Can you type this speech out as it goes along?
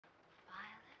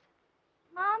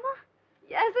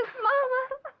Yes, it's Mama.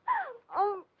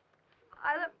 Oh,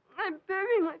 my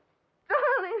baby, my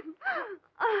darling.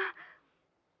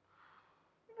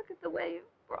 Look at the way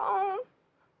you've grown.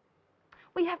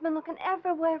 We have been looking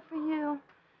everywhere for you.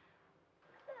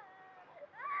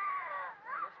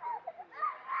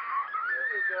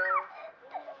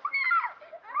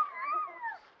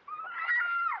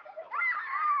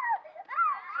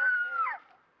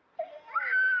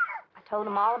 I told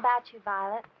him all about you,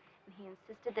 Violet, and he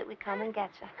insisted that we come and get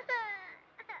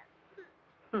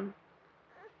you.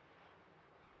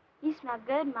 You smell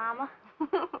good, Mama.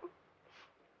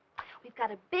 We've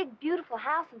got a big, beautiful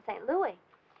house in St. Louis.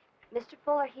 Mr.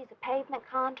 Fuller, he's a pavement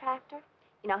contractor.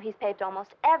 You know, he's paved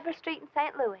almost every street in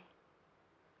St. Louis.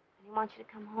 And he wants you to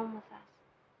come home with us.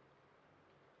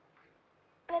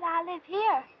 But I live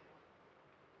here.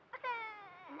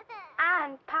 I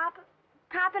and Papa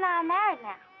and I are married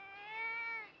now.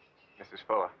 Mrs.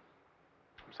 Fuller,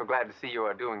 I'm so glad to see you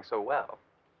are doing so well.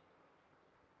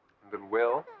 And little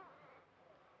Will?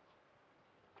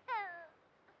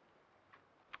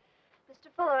 Mr.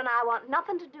 Fuller and I want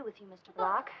nothing to do with you, Mr.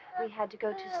 Bellocq. We had to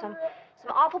go to some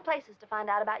awful places to find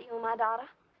out about you and my daughter.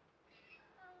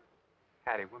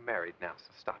 Hattie, we're married now,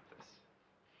 so stop this.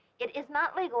 It is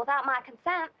not legal without my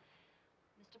consent.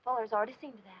 Mr. Fuller's already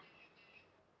seen to that.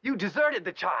 You deserted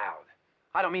the child.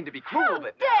 I don't mean to be cruel, How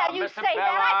but... dare you Mr. say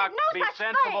that? I did no be such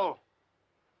sensible. thing.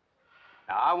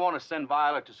 Now, I want to send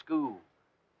Violet to school,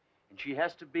 and she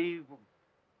has to be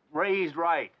raised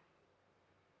right.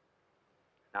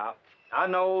 Now, I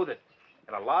know that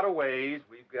in a lot of ways,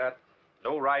 we've got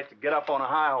no right to get up on a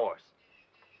high horse.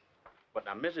 But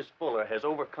now, Mrs. Fuller has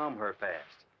overcome her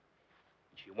past.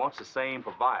 She wants the same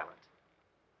for Violet.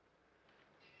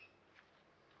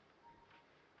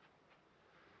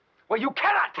 Well, you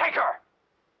cannot take her!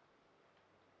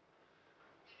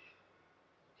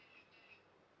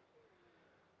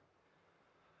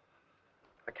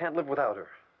 I can't live without her.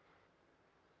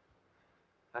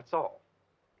 That's all.